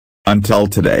Until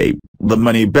today, the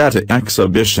many Betta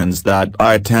exhibitions that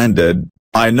I attended,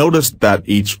 I noticed that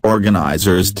each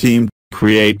organizer's team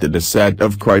created a set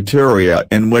of criteria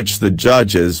in which the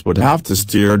judges would have to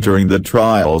steer during the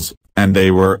trials, and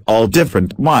they were all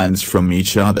different ones from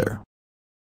each other.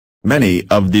 Many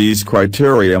of these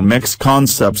criteria mix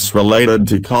concepts related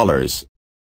to colors,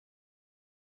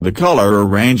 the color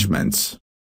arrangements,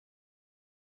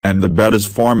 and the Bettas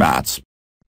formats.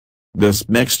 This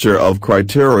mixture of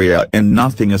criteria in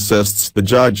nothing assists the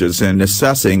judges in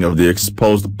assessing of the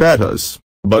exposed Bettas,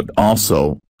 but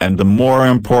also, and the more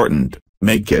important,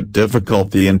 make it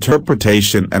difficult the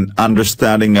interpretation and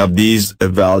understanding of these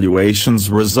evaluations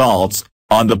results,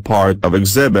 on the part of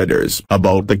exhibitors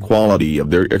about the quality of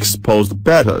their exposed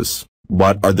Bettas,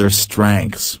 what are their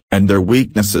strengths and their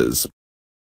weaknesses.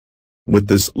 With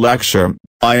this lecture,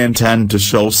 I intend to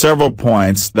show several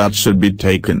points that should be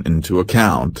taken into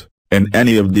account, in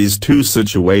any of these two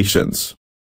situations,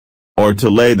 or to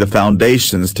lay the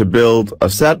foundations to build a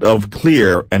set of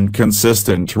clear and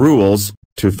consistent rules,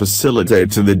 to facilitate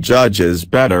to the judges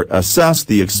better assess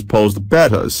the exposed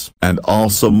Bettas and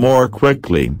also more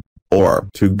quickly, or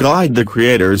to guide the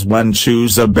creators when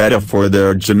choose a Betta for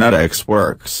their genetics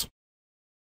works.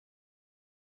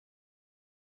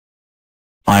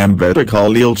 I am Betta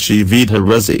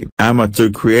Rizzi, amateur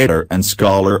creator and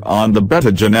scholar on the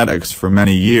Betta genetics for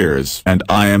many years, and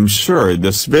I am sure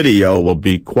this video will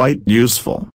be quite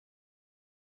useful.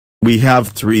 We have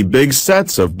three big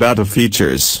sets of Betta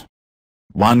features.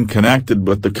 One connected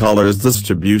with the colors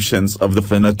distributions of the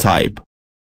phenotype,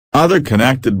 other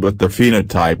connected with the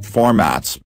phenotype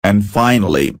formats, and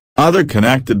finally, other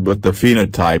connected with the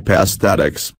phenotype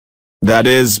aesthetics. That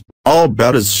is, all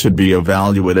Bettas should be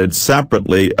evaluated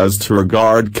separately as to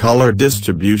regard color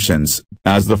distributions,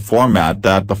 as the format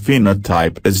that the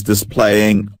phenotype is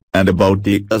displaying, and about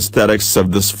the aesthetics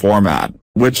of this format,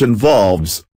 which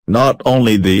involves, not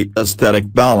only the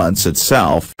aesthetic balance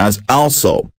itself as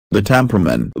also, the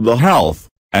temperament, the health,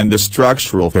 and the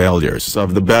structural failures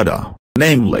of the Betta,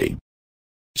 namely,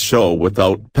 show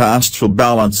without pastoral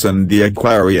balance in the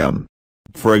aquarium.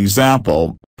 For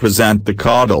example, present the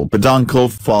caudal peduncle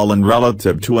fallen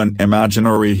relative to an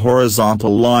imaginary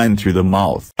horizontal line through the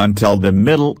mouth until the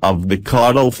middle of the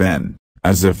caudal fin,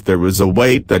 as if there was a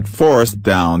weight that forced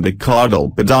down the caudal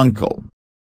peduncle.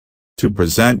 To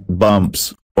present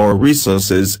bumps, or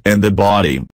recesses in the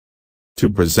body. To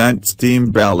present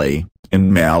steam belly,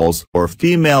 in males or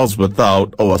females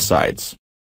without oocytes.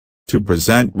 To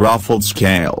present ruffled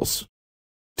scales.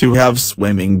 To have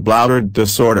swimming bladder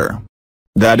disorder.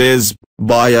 That is,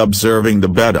 by observing the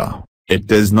Betta, it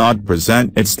does not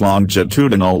present its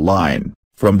longitudinal line,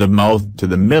 from the mouth to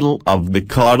the middle of the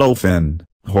caudal fin,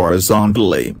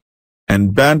 horizontally,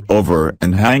 and bent over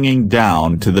and hanging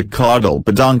down to the caudal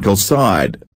peduncle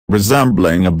side,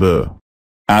 resembling a bow.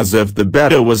 As if the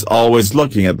Betta was always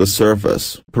looking at the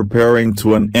surface, preparing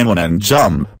to an imminent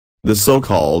jump, the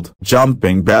so-called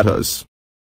jumping Bettas.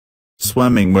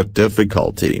 Swimming with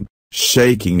difficulty,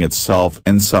 shaking itself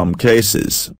in some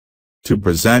cases. To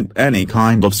present any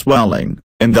kind of swelling,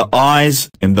 in the eyes,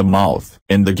 in the mouth,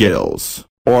 in the gills,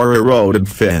 or eroded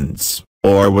fins,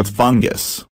 or with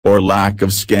fungus, or lack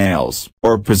of scales,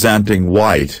 or presenting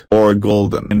white or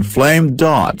golden inflamed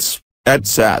dots,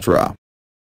 etc.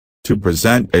 To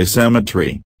present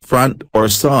asymmetry, front or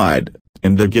side,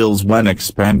 in the gills when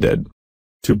expanded.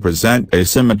 To present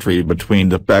asymmetry between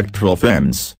the pectoral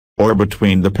fins, or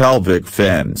between the pelvic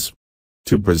fins.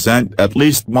 To present at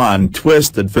least one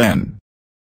twisted fin.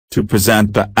 To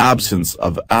present the absence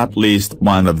of at least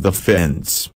one of the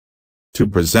fins. To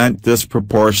present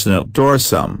disproportionate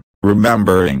dorsum,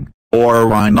 remembering, or a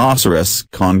rhinoceros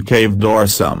concave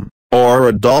dorsum, or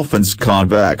a dolphin's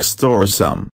convex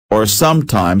dorsum, or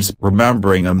sometimes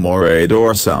remembering a moray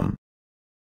dorsum.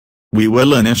 We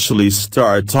will initially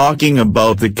start talking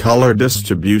about the color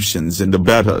distributions in the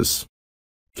Bettas.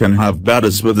 Can have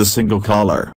Bettas with a single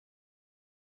color.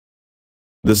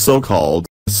 The so-called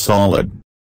solid.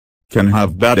 Can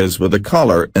have Bettas with a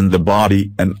color in the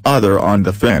body and other on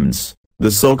the fins, the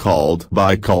so-called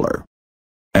bicolor.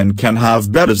 And can have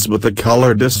Bettas with a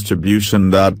color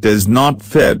distribution that does not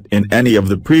fit in any of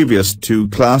the previous two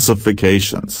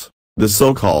classifications, the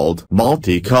so-called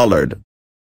multicolored.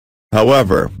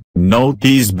 However, note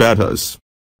these Bettas.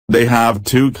 They have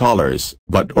two colors,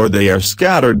 or they are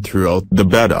scattered throughout the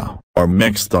Betta, or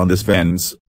mixed on the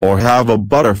fins, or have a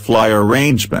butterfly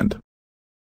arrangement.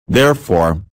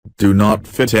 Therefore, do not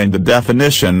fit in the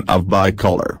definition of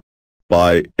bicolor.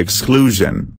 By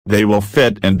exclusion, they will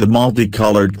fit in the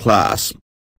multicolored class.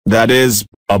 That is,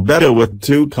 a Betta with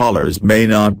two colors may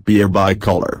not be a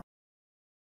bicolor.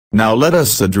 Now let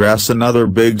us address another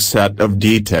big set of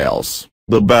details,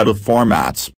 the Betta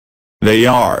formats. They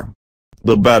are: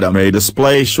 the Betta may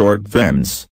display short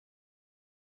fins,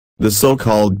 the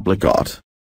so-called plicat,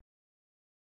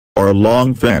 or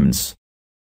long fins,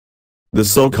 the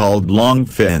so-called long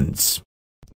fins.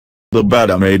 The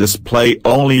Betta may display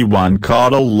only one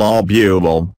caudal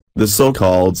lobule, the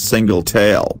so-called single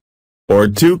tail, or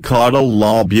two caudal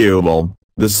lobule,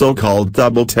 the so-called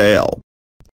double tail.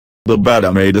 The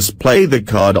Betta may display the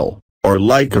caudal, or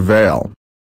like a veil,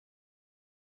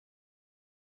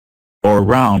 or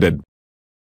rounded,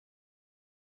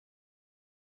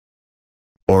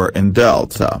 or in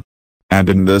delta. And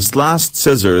in this last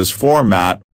scissors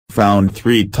format, found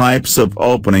three types of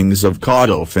openings of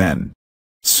caudal fin.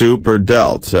 Super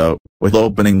delta, with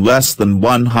opening less than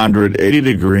 180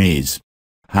 degrees.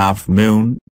 Half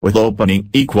moon, with opening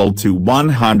equal to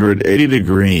 180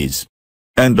 degrees.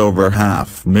 And over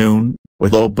half moon,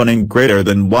 with opening greater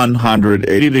than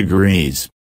 180 degrees.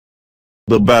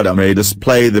 The Betta may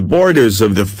display the borders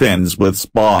of the fins with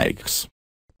spikes,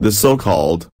 the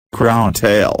so-called crown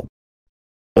tail,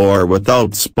 or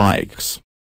without spikes.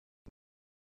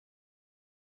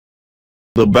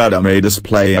 The Betta may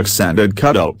display accented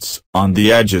cutouts on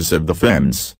the edges of the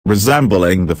fins,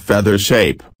 resembling the feather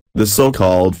shape, the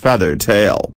so-called feather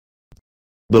tail.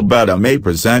 The Betta may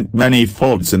present many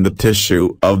folds in the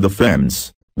tissue of the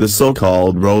fins, the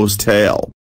so-called rose tail,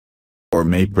 or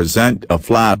may present a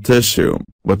flat tissue,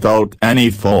 without any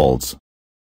folds.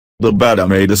 The Betta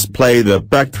may display the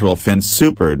pectoral fin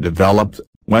superdeveloped,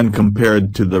 when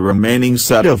compared to the remaining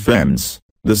set of fins,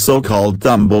 the so-called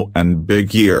Dumbo and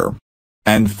big ear.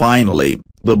 And finally,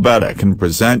 the Betta can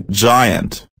present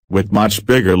giant, with much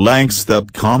bigger lengths than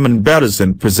common Bettas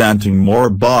in presenting more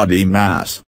body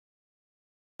mass.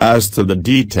 As to the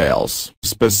details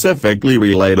specifically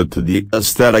related to the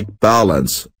aesthetic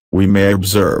balance, we may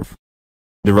observe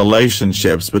the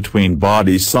relationships between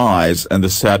body size and the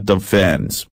set of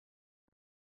fins.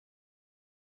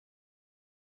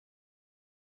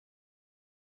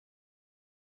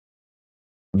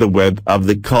 The width of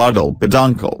the caudal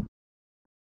peduncle.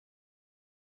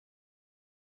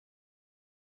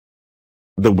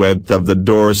 The width of the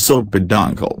dorsal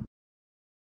peduncle.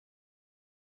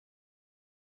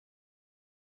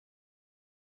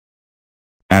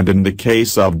 And in the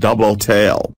case of double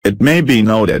tail, it may be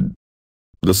noted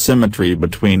the symmetry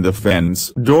between the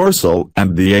fins dorsal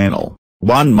and the anal.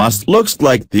 One must look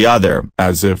like the other,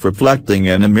 as if reflecting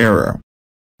in a mirror.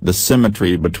 The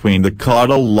symmetry between the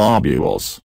caudal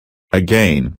lobules.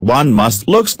 Again, one must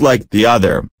look like the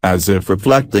other, as if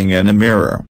reflecting in a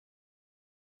mirror.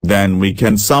 Then we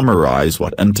can summarize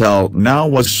what until now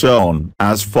was shown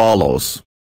as follows.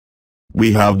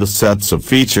 We have the sets of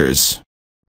features.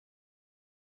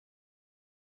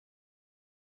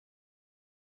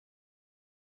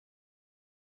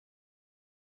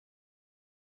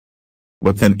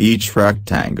 Within each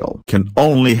rectangle can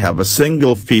only have a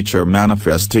single feature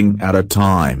manifesting at a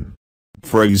time.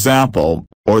 For example,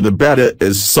 or the Betta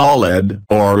is solid,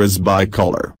 or is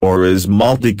bicolor, or is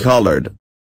multicolored.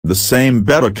 The same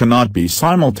Betta cannot be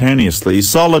simultaneously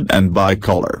solid and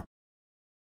bicolor.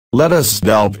 Let us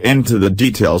delve into the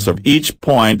details of each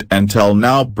point until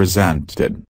now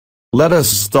presented. Let us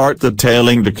start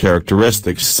detailing the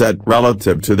characteristics set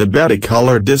relative to the Betta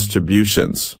color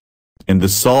distributions. In the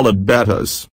solid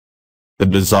Bettas, the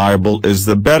desirable is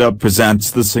the Betta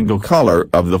presents the single color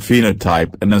of the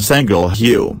phenotype in a single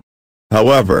hue.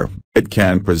 However, it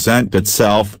can present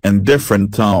itself in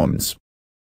different tones.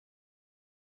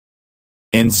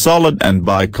 In solid and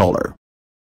bicolor,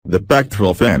 the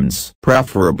pectoral fins,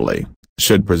 preferably,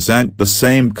 should present the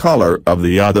same color of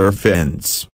the other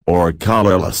fins, or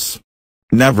colorless.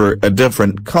 Never a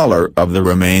different color of the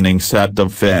remaining set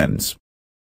of fins.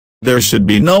 There should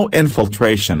be no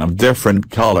infiltration of different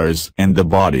colors in the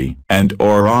body and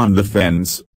or on the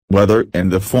fins, whether in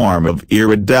the form of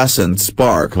iridescent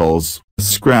sparkles,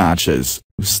 scratches,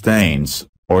 stains,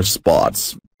 or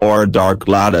spots, or dark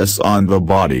lattice on the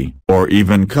body, or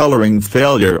even coloring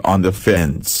failure on the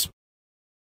fins.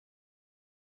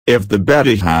 If the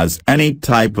Betta has any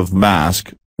type of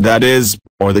mask, that is,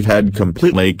 or the head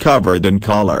completely covered in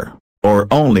color, or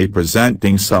only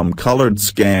presenting some colored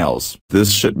scales,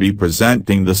 this should be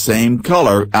presenting the same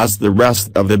color as the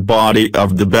rest of the body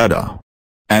of the Betta.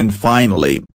 And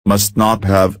finally, must not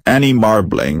have any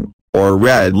marbling, or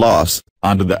red loss,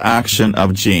 under the action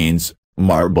of genes,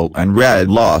 marble and red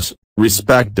loss,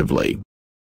 respectively.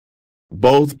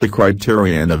 Both the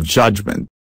criterion of judgment,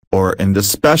 or in the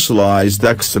specialized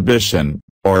exhibition,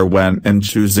 or when in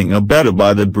choosing a Betta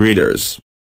by the breeders,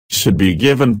 should be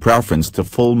given preference to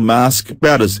full mask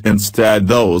bettas instead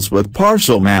those with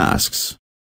partial masks,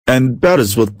 and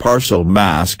bettas with partial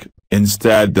mask,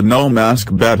 instead the no mask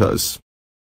bettas.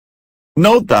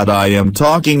 Note that I am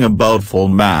talking about full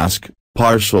mask,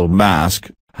 partial mask,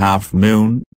 half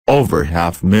moon, over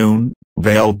half moon,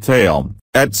 veiled tail,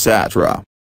 etc.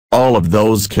 All of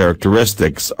those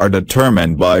characteristics are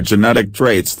determined by genetic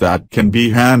traits that can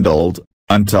be handled,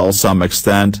 until some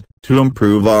extent, to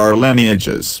improve our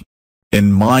lineages.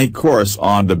 In my course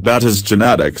on the Bettas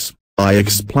genetics, I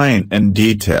explain in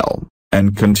detail,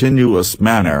 and continuous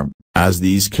manner, as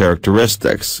these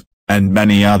characteristics, and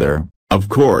many other, of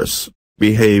course,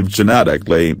 behave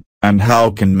genetically, and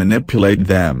how can manipulate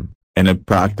them, in a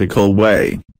practical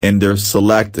way, in their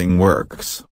selecting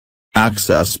works.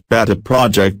 Access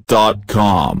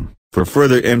bettaproject.com, for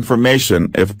further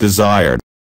information if desired.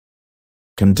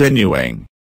 Continuing.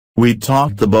 We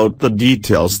talked about the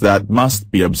details that must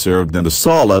be observed in the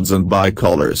solids and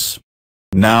bicolors.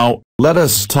 Now, let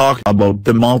us talk about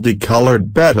the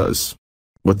multicolored bettas.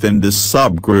 Within this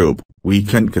subgroup, we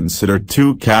can consider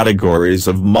two categories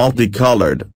of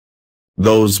multicolored.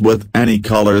 Those with any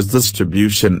colors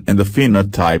distribution in the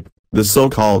phenotype, the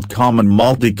so-called common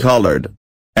multicolored,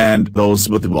 and those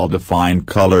with well-defined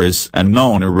colors and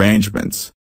known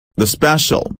arrangements, the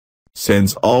special,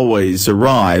 since always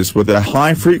arise with a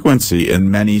high frequency in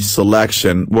many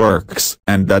selection works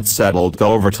and that settled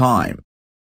over time.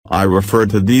 I refer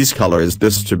to these colors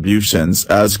distributions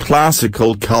as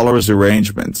classical colors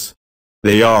arrangements.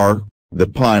 They are, the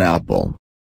pineapple,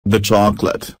 the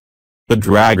chocolate, the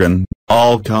dragon,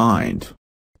 all kind,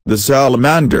 the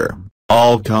salamander,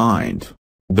 all kind,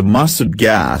 the mustard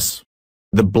gas,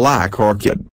 the black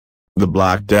orchid, the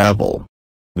black devil,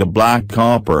 the black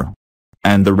copper,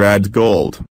 and the red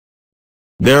gold.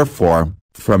 Therefore,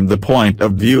 from the point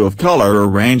of view of color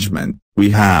arrangement, we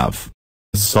have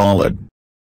solid,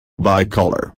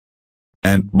 bicolor,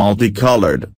 and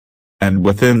multicolored, and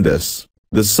within this,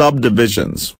 the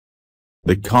subdivisions.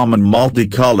 The common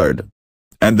multicolored,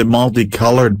 and the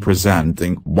multicolored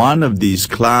presenting one of these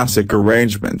classic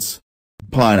arrangements: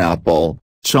 pineapple,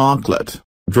 chocolate,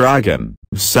 dragon,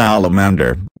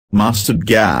 salamander, mustard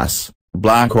gas,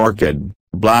 black orchid,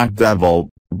 black devil,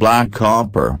 black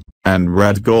copper, and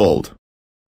red gold.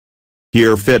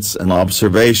 Here fits an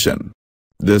observation.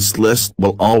 This list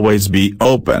will always be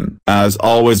open, as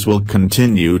always will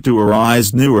continue to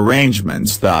arise new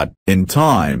arrangements that, in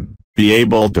time, be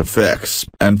able to fix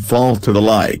and fall to the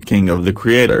liking of the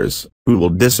creators, who will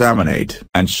disseminate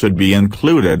and should be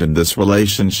included in this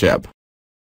relationship.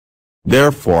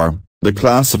 Therefore, the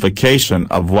classification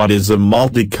of what is a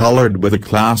multicolored with a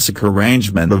classic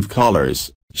arrangement of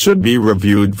colors, should be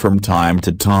reviewed from time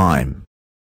to time.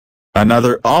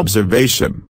 Another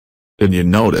observation. Did you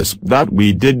notice that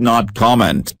we did not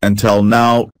comment until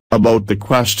now, about the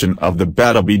question of the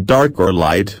betta be dark or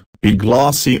light, be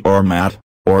glossy or matte,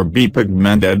 or be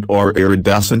pigmented or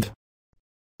iridescent?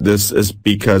 This is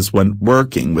because when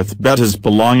working with bettas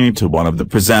belonging to one of the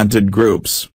presented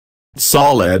groups,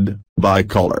 solid,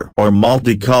 bicolor or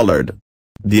multicolored,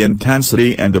 the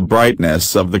intensity and the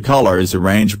brightness of the colors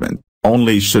arrangement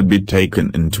only should be taken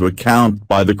into account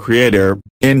by the creator,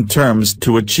 in terms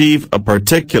to achieve a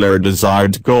particular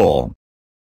desired goal.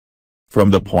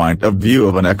 From the point of view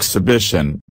of an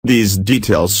exhibition, these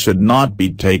details should not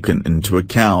be taken into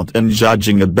account in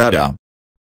judging a betta.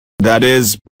 That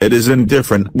is, it is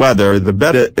indifferent whether the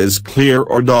betta is clear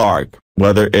or dark,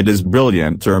 whether it is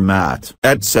brilliant or matte,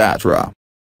 etc.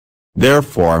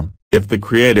 Therefore, if the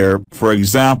creator, for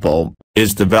example,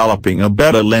 is developing a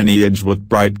betta lineage with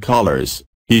bright colors,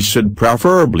 he should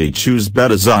preferably choose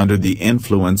bettas under the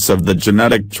influence of the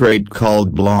genetic trait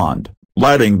called blonde,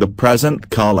 lighting the present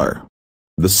color.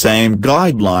 The same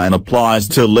guideline applies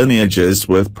to lineages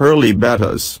with pearly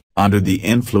bettas, under the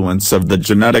influence of the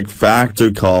genetic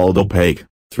factor called opaque,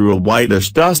 through a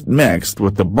whitish dust mixed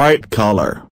with the bright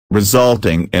color,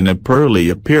 resulting in a pearly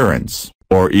appearance,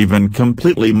 or even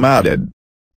completely matted.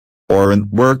 Or in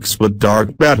works with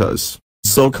dark bettas,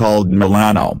 so-called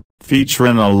Milano,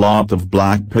 featuring a lot of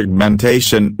black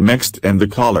pigmentation mixed in the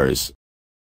colors.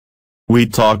 We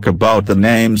talk about the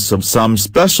names of some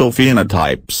special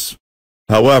phenotypes.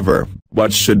 However,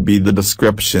 what should be the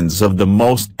descriptions of the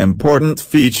most important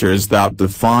features that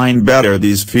define better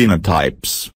these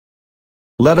phenotypes?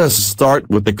 Let us start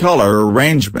with the color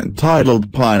arrangement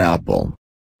titled pineapple.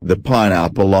 The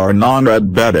pineapple are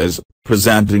non-red bettas,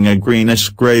 presenting a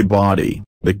greenish-gray body,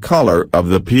 the color of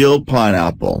the peeled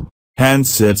pineapple,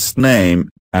 hence its name,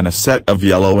 and a set of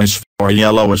yellowish or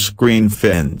yellowish-green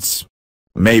fins.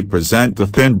 may present the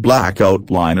thin black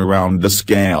outline around the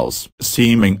scales,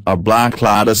 seeming a black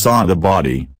lattice on the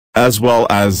body, as well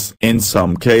as, in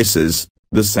some cases,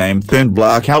 the same thin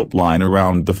black outline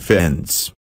around the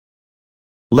fins.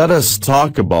 Let us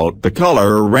talk about the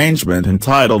color arrangement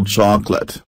entitled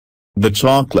chocolate. The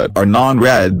chocolate are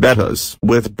non-red bettas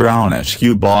with brownish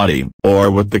hue body,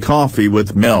 or with the coffee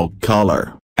with milk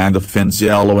color, and the fins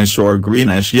yellowish or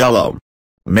greenish yellow.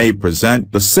 May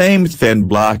present the same thin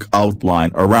black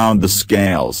outline around the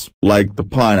scales, like the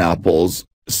pineapples,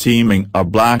 seeming a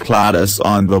black lattice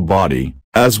on the body,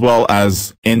 as well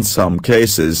as, in some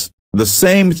cases, the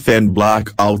same thin black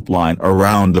outline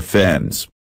around the fins.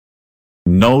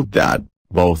 Note that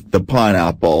both the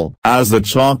pineapple as the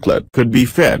chocolate could be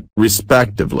fit,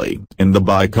 respectively, in the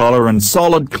bicolor and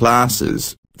solid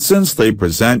classes, since they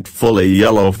present fully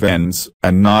yellow fins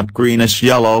and not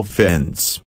greenish-yellow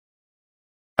fins.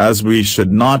 As we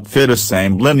should not fit a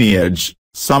same lineage,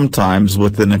 sometimes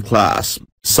within a class,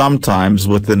 sometimes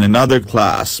within another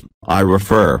class, I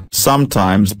refer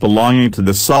sometimes belonging to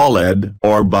the solid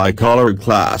or bicolor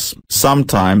class,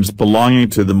 sometimes belonging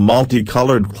to the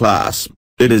multicolored class,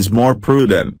 it is more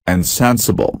prudent and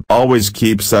sensible always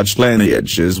keep such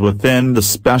lineages within the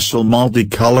special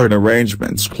multicolored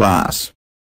arrangements class.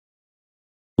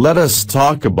 Let us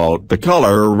talk about the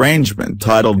color arrangement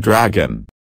titled dragon.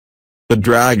 The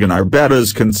dragon are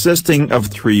bettas consisting of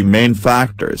three main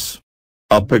factors.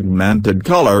 A pigmented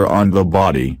color on the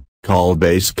body, called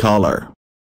base color,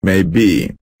 may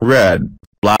be red,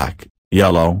 black,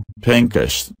 yellow,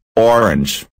 pinkish,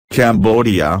 orange,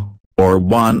 Cambodia, or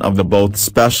one of the both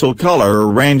special color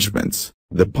arrangements,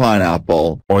 the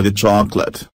pineapple or the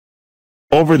chocolate.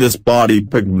 Over this body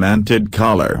pigmented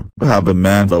color, have a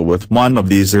mantle with one of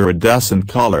these iridescent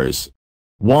colors,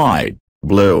 white,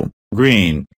 blue,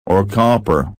 green, or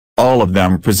copper, all of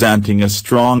them presenting a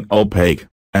strong opaque,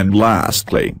 and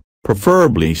lastly,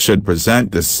 preferably should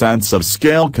present the sense of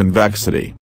scale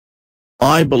convexity.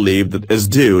 I believe that is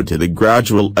due to the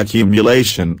gradual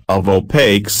accumulation of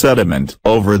opaque sediment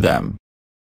over them.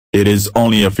 It is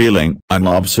only a feeling, an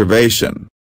observation.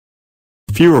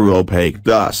 Fewer opaque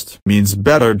dust means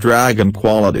better dragon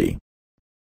quality.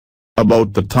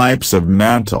 About the types of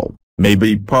mantle, may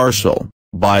be partial,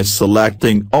 by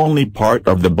selecting only part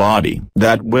of the body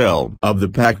that will of the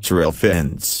pectoral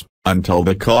fins, until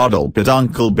the caudal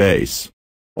peduncle base,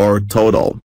 or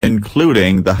total,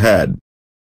 including the head.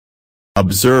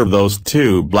 Observe those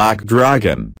two black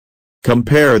dragon.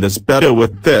 Compare this Betta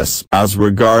with this as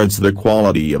regards the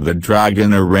quality of the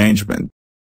dragon arrangement.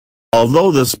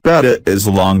 Although this Betta is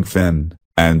long fin,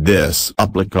 and this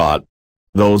apricot,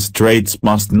 those traits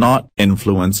must not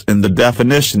influence in the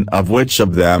definition of which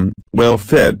of them will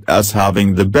fit as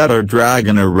having the better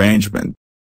dragon arrangement.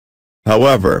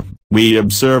 However, we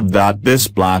observe that this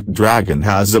black dragon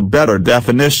has a better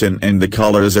definition in the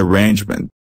colors arrangement,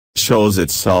 shows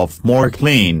itself more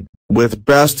clean, with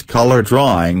best color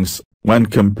drawings, when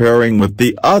comparing with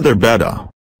the other Betta,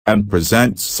 and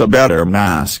presents a better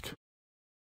mask.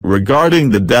 Regarding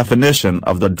the definition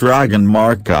of the dragon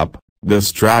markup,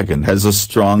 this dragon has a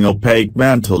strong opaque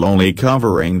mantle only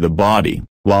covering the body,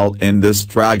 while in this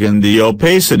dragon the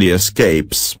opacity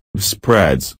escapes,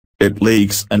 spreads, it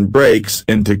leaks and breaks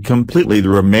into completely the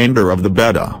remainder of the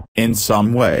Betta, in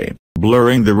some way,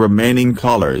 blurring the remaining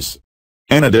colors.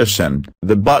 In addition,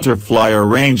 the butterfly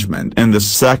arrangement in the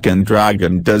second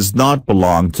dragon does not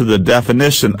belong to the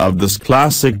definition of this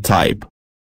classic type.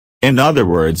 In other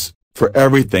words, for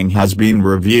everything has been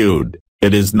reviewed,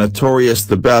 it is notorious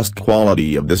the best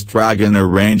quality of this dragon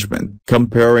arrangement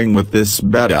comparing with this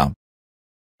Betta.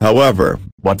 However,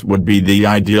 what would be the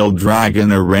ideal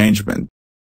dragon arrangement?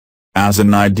 As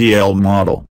an ideal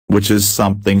model, which is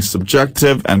something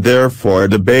subjective and therefore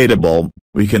debatable,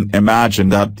 we can imagine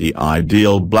that the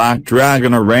ideal black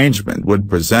dragon arrangement would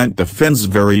present the fins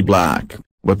very black,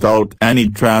 without any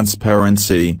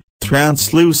transparency,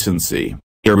 translucency,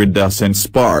 iridescent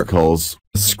sparkles,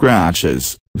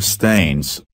 scratches,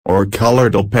 stains, or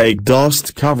colored opaque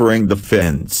dust covering the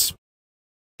fins.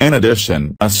 In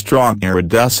addition, a strong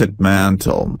iridescent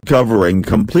mantle covering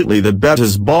completely the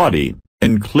Betta's body,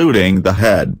 including the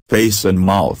head, face and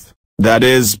mouth, that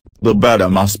is, the Betta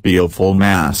must be a full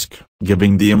mask,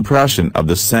 giving the impression of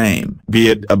the same, be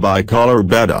it a bicolor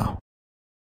Betta.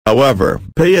 However,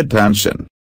 pay attention.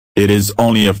 It is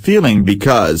only a feeling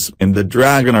because in the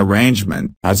dragon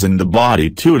arrangement as in the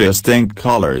body two distinct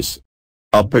colors.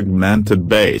 A pigmented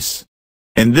base.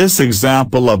 In this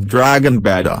example of dragon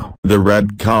Betta, the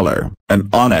red color, and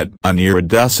on it an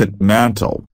iridescent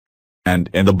mantle.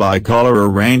 And in the bicolor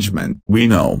arrangement we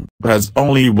know has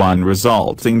only one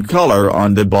resulting color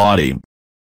on the body.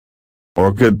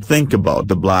 or could think about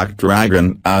the black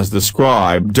dragon as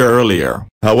described earlier,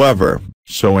 however,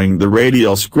 showing the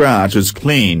radial scratches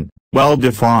clean,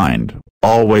 well-defined,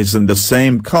 always in the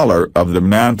same color of the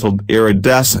mantled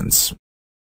iridescence.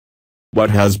 What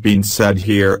has been said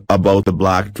here about the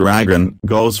black dragon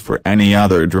goes for any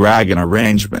other dragon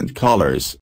arrangement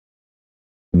colors.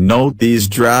 Note these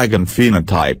dragon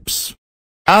phenotypes.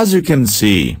 As you can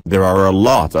see, there are a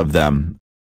lot of them.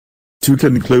 To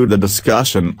conclude the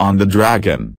discussion on the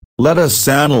dragon, let us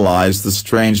analyze the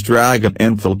strange dragon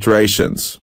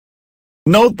infiltrations.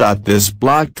 Note that this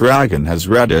black dragon has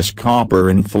reddish copper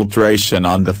infiltration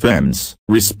on the fins,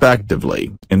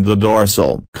 respectively, in the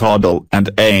dorsal, caudal and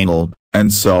anal,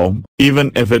 and so,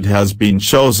 even if it has been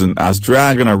chosen as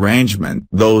dragon arrangement,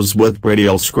 those with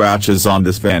radial scratches on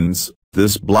the fins,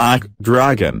 this black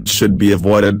dragon should be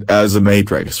avoided as a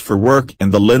matrix for work in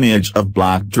the lineage of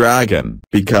black dragon,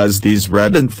 because these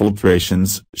red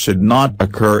infiltrations should not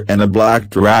occur in a black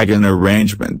dragon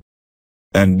arrangement.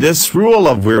 And this rule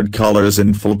of weird colors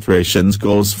infiltrations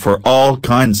goes for all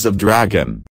kinds of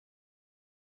dragon.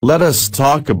 Let us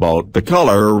talk about the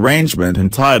color arrangement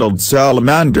entitled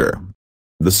salamander.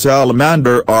 The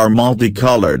salamander are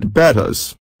multicolored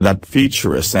bettas, that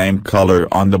feature a same color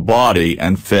on the body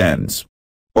and fins,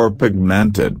 or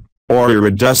pigmented, or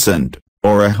iridescent,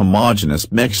 or a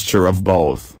homogeneous mixture of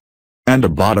both, and a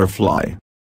butterfly.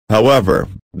 However,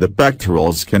 the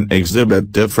pectorals can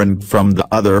exhibit different from the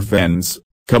other fins,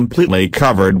 completely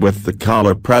covered with the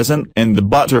color present in the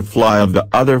butterfly of the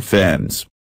other fins.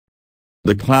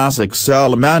 The classic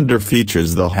salamander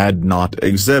features the head not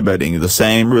exhibiting the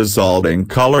same resulting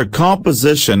color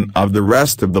composition of the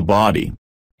rest of the body.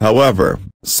 However,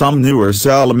 some newer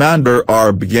salamander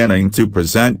are beginning to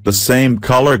present the same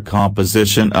color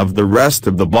composition of the rest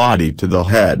of the body to the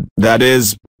head, that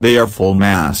is, they are full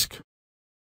mask.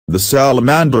 The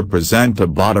salamander present a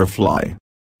butterfly.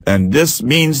 And this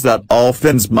means that all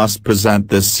fins must present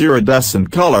this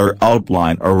iridescent color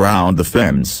outline around the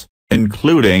fins,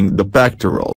 including the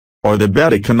pectoral, or the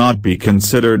betta cannot be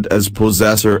considered as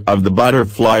possessor of the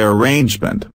butterfly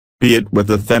arrangement, be it with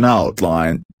a thin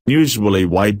outline, usually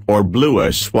white or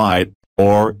bluish-white,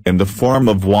 or in the form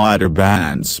of wider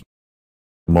bands.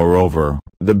 Moreover,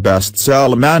 the best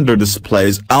salamander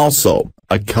displays also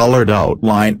a colored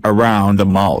outline around the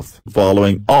mouth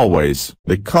following always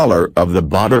the color of the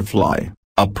butterfly,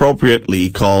 appropriately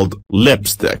called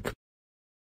lipstick.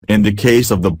 In the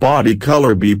case of the body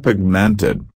color be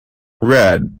pigmented,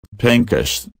 red,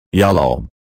 pinkish, yellow.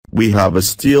 We have a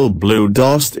steel blue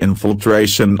dust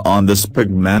infiltration on this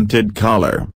pigmented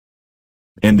color.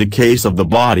 In the case of the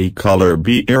body color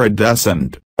be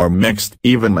iridescent, or mixed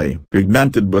evenly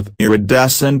pigmented with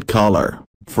iridescent color,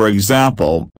 for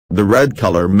example, the red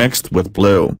color mixed with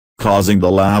blue, causing the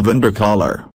lavender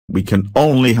color. We can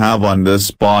only have on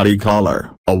this body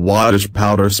color a whitish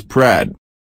powder spread.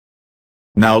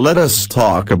 Now let us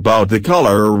talk about the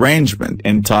color arrangement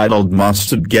entitled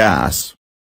mustard gas.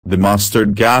 The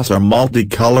mustard gas are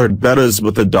multicolored bettas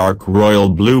with a dark royal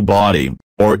blue body,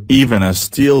 or even a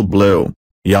steel blue,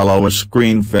 yellowish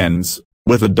green fins,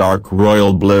 with a dark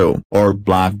royal blue or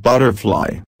black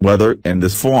butterfly, whether in the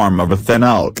form of a thin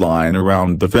outline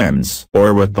around the fins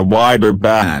or with a wider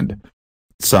band.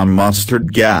 Some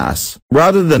mustard gas,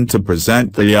 rather than to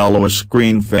present the yellowish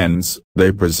green fins,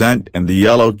 they present in the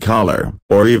yellow color,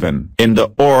 or even in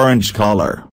the orange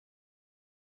color.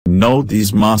 Note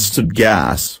these mustard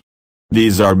gas.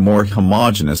 These are more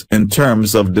homogeneous in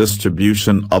terms of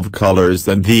distribution of colors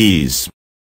than these.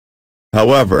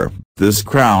 However, this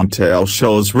crown tail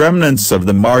shows remnants of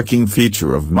the marking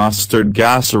feature of mustard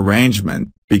gas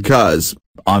arrangement, because,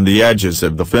 on the edges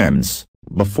of the fins,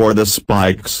 before the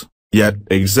spikes, yet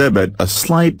exhibit a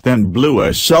slight thin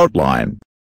bluish outline.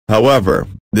 However,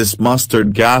 this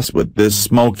mustard gas with this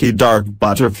smoky dark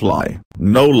butterfly,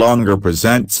 no longer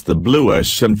presents the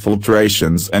bluish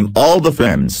infiltrations in all the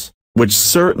fins, which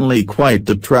certainly quite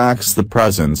detracts the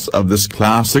presence of this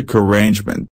classic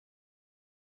arrangement.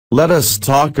 Let us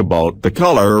talk about the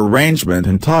color arrangement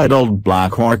entitled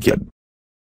Black Orchid.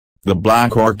 The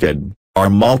black orchid are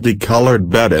multicolored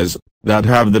bettas that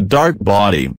have the dark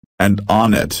body, and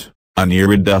on it, an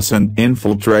iridescent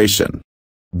infiltration.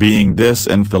 Being this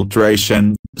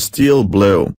infiltration, steel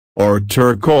blue, or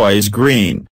turquoise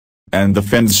green, and the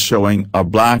fins showing a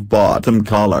black bottom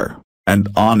color, and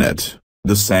on it,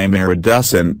 the same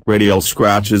iridescent radial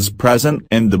scratches present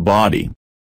in the body.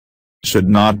 Should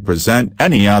not present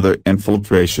any other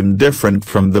infiltration different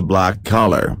from the black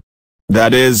color.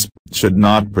 That is, should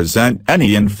not present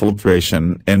any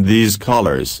infiltration in these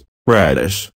colors,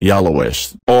 reddish,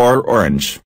 yellowish, or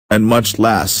orange, and much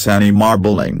less any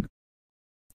marbling.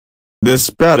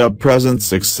 This betta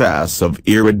presents excess of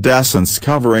iridescence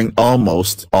covering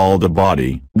almost all the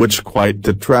body, which quite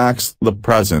detracts the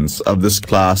presence of this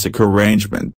classic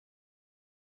arrangement.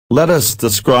 Let us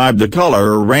describe the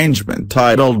color arrangement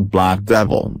titled Black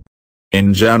Devil.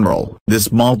 In general,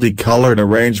 this multicolored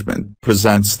arrangement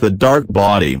presents the dark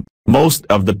body, most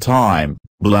of the time,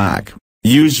 black,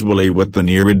 usually with an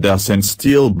iridescent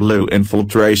steel blue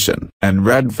infiltration, and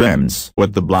red fins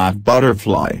with the black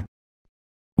butterfly.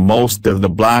 Most of the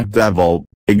Black Devil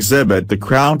exhibit the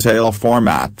crown-tail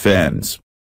format fins,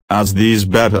 as these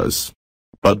bettas.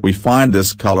 But we find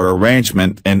this color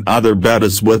arrangement in other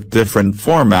bettas with different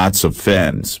formats of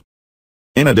fins.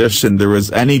 In addition, there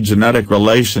is any genetic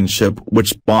relationship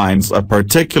which binds a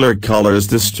particular color's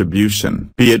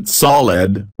distribution, be it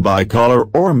solid,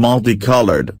 bicolor or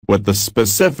multicolored, with the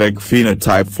specific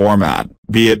phenotype format,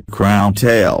 be it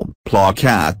crown-tail,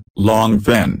 plaquette, long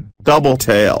fin, double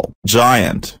tail,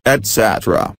 giant,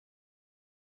 etc.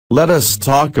 Let us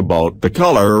talk about the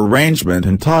color arrangement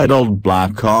entitled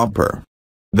Black Copper.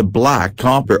 The black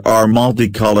copper are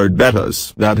multicolored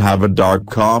bettas that have a dark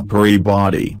coppery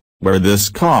body, where this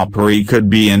coppery could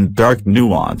be in dark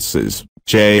nuances,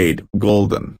 jade,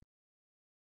 golden,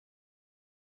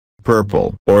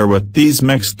 purple, or with these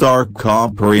mixed dark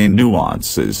coppery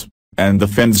nuances, and the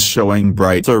fins showing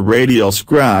brighter radial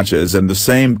scratches in the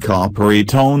same coppery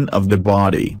tone of the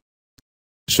body.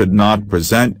 Should not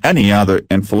present any other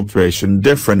infiltration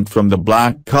different from the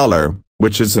black color,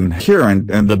 which is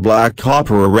inherent in the black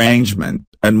copper arrangement,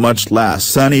 and much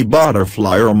less any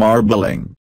butterfly or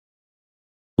marbling.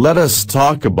 Let us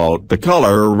talk about the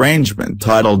color arrangement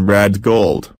titled Red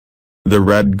Gold. The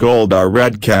red gold are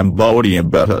red Cambodia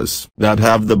bettas that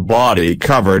have the body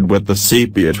covered with the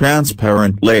sepia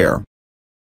transparent layer.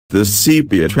 This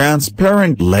sepia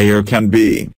transparent layer can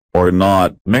be, or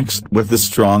not, mixed with the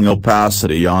strong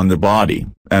opacity on the body,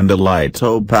 and the light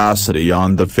opacity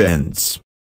on the fins.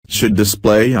 Should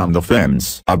display on the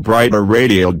fins a brighter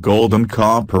radial golden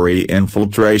coppery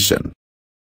infiltration.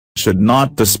 Should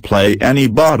not display any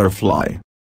butterfly.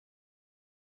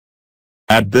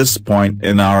 At this point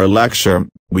in our lecture,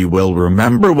 we will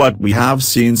remember what we have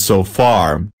seen so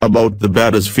far about the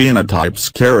Betta's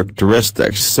phenotypes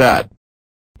characteristics set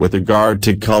with regard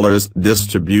to colors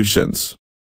distributions: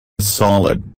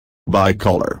 solid,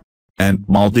 bicolor, and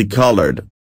multicolored.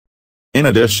 In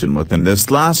addition, within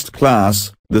this last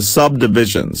class, the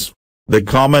subdivisions, the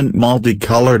common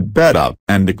multicolored betta,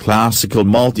 and the classical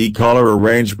multicolor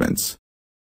arrangements.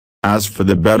 As for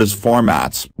the betta's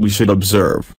formats, we should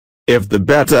observe: if the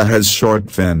betta has short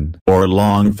fin or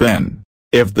long fin,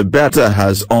 if the betta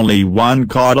has only one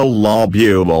caudal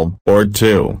lobule or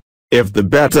two, if the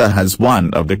betta has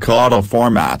one of the caudal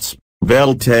formats,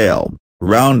 veil tail,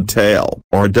 round tail,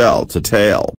 or delta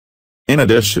tail. In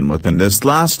addition, within this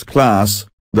last class,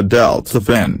 the delta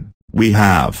fin, we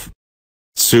have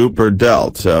super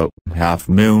delta, half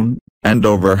moon, and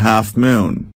over half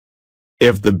moon.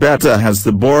 If the betta has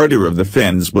the border of the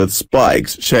fins with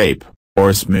spikes shape,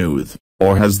 or smooth,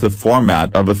 or has the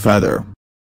format of a feather.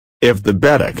 If the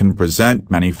betta can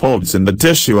present many folds in the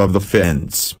tissue of the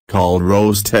fins, called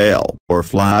rose tail, or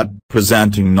flat,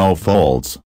 presenting no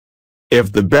folds.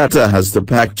 If the betta has the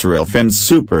pectoral fins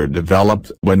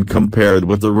superdeveloped when compared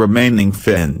with the remaining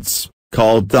fins,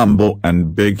 called Dumbo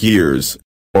and big ears.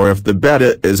 Or if the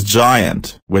betta is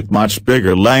giant, with much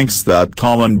bigger lengths than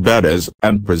common bettas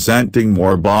and presenting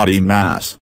more body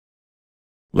mass.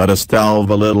 Let us delve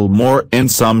a little more in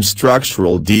some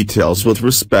structural details with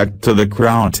respect to the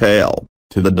crown tail,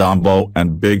 to the Dumbo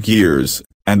and big ears,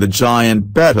 and the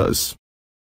giant bettas.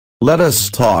 Let us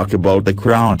talk about the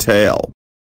crown tail.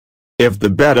 If the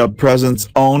betta presents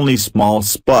only small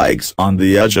spikes on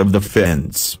the edge of the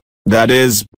fins, that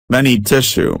is, many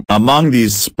tissue among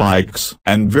these spikes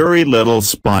and very little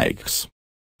spikes,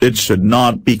 it should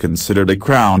not be considered a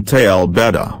crown tail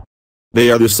betta. They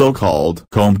are the so-called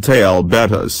comb tail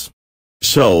bettas.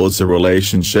 Shows the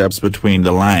relationships between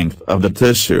the length of the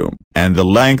tissue and the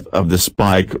length of the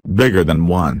spike bigger than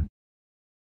 1.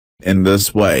 In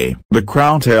this way, the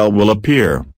crown tail will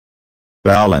appear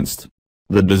balanced,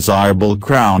 the desirable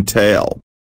crown tail,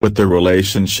 with the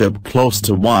relationship close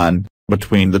to 1,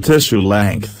 between the tissue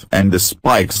length and the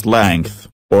spike's length,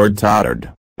 or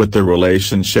tattered, with the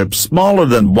relationship smaller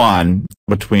than 1,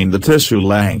 between the tissue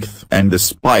length and the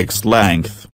spike's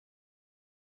length.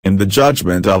 In the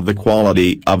judgment of the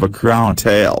quality of a crown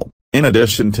tail, in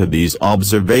addition to these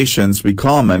observations we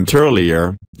commented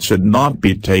earlier, should not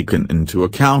be taken into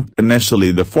account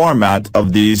initially the format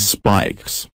of these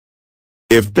spikes.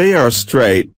 If they are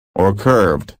straight, or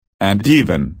curved, and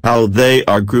even how they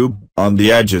are grouped on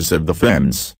the edges of the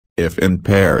fins, if in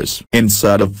pairs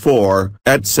instead of 4,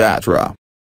 etc.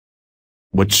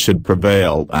 What should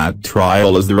prevail at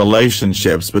trial is the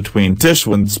relationships between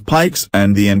tissue and spikes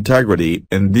and the integrity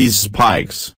in these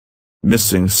spikes.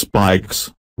 Missing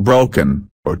spikes, broken,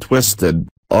 or twisted,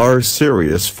 are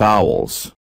serious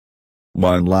fouls.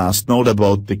 One last note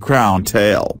about the crown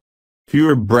tail.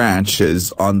 Fewer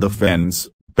branches on the fins,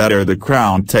 better the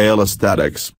crown tail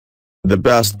aesthetics. The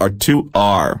best are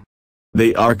 2R.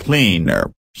 They are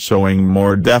cleaner, showing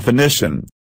more definition.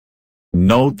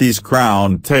 Note these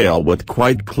crown tail with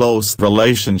quite close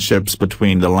relationships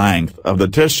between the length of the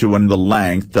tissue and the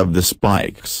length of the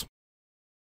spikes.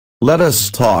 Let us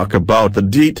talk about the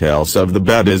details of the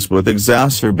Bettas with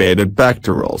exacerbated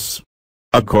pectorals.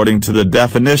 According to the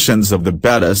definitions of the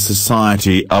Betta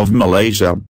Society of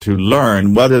Malaysia, to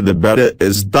learn whether the Betta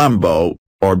is Dumbo,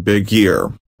 or big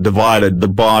ear, divided the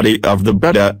body of the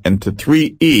Betta into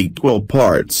 3 equal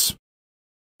parts.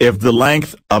 If the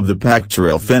length of the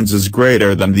pectoral fins is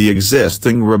greater than the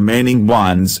existing remaining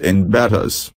ones in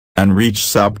Bettas, and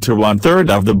reaches up to 1/3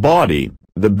 of the body,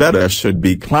 the Betta should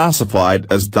be classified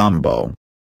as Dumbo.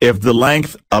 If the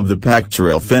length of the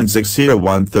pectoral fins exceed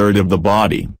 1/3 of the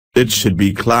body, it should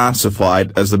be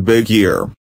classified as a big ear.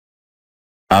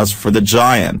 As for the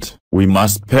giant, we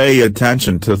must pay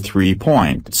attention to 3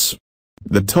 points.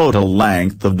 The total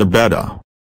length of the Betta,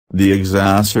 the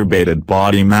exacerbated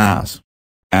body mass,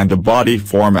 and the body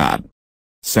format.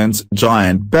 Since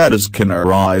giant Bettas can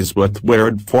arise with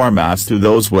weird formats to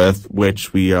those with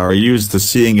which we are used to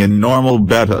seeing in normal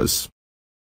Bettas.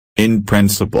 In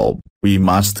principle, we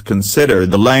must consider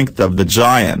the length of the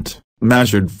giant,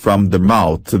 measured from the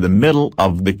mouth to the middle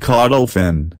of the caudal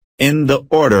fin, in the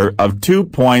order of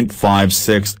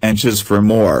 2.56 inches for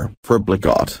more for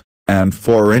plicat, and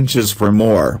 4 inches for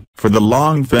more for the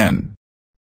long fin.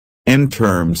 In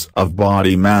terms of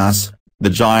body mass, the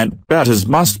giant Bettas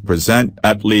must present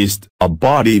at least a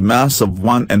body mass of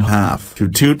 1.5 to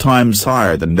 2 times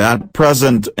higher than that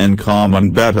present in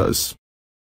common Bettas.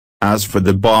 As for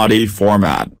the body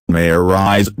format, may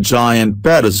arise giant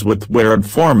Bettas with weird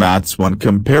formats when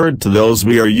compared to those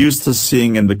we are used to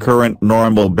seeing in the current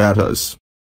normal Bettas.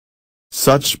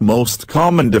 Such most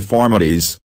common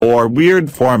deformities, or weird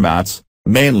formats,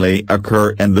 mainly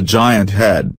occur in the giant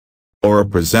head, or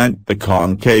present the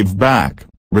concave back,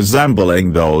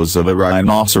 resembling those of a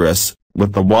rhinoceros,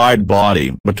 with a wide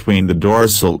body between the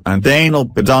dorsal and anal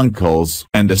peduncles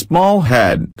and a small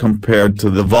head compared to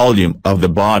the volume of the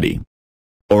body.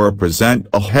 Or present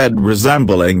a head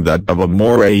resembling that of a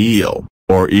moray eel,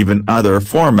 or even other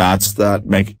formats that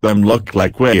make them look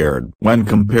like weird when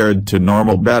compared to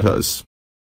normal Bettas.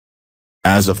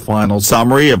 As a final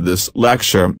summary of this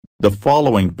lecture, the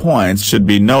following points should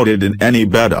be noted in any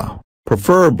Betta,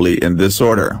 preferably in this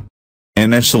order.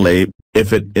 Initially,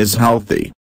 if it is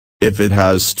healthy. If it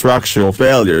has structural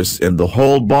failures in the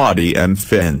whole body and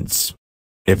fins.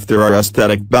 If there are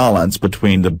aesthetic balance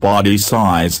between the body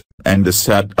size and the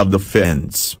set of the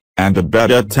fins, and a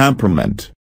Betta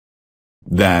temperament.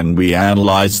 Then we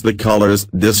analyze the colors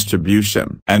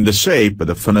distribution and the shape of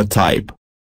the phenotype.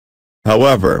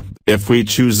 However, if we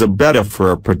choose a Betta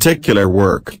for a particular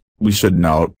work, we should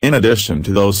note in addition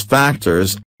to those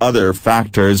factors, other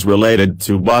factors related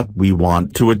to what we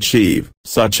want to achieve,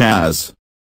 such as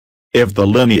if the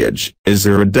lineage is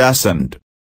iridescent,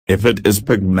 if it is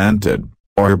pigmented,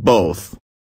 or both,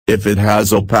 if it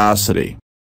has opacity,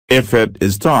 if it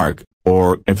is dark,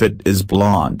 or if it is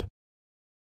blonde.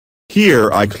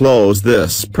 Here I close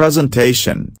this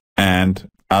presentation, and,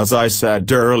 as I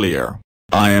said earlier,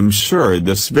 I am sure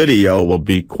this video will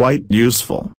be quite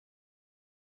useful.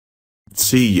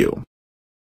 See you.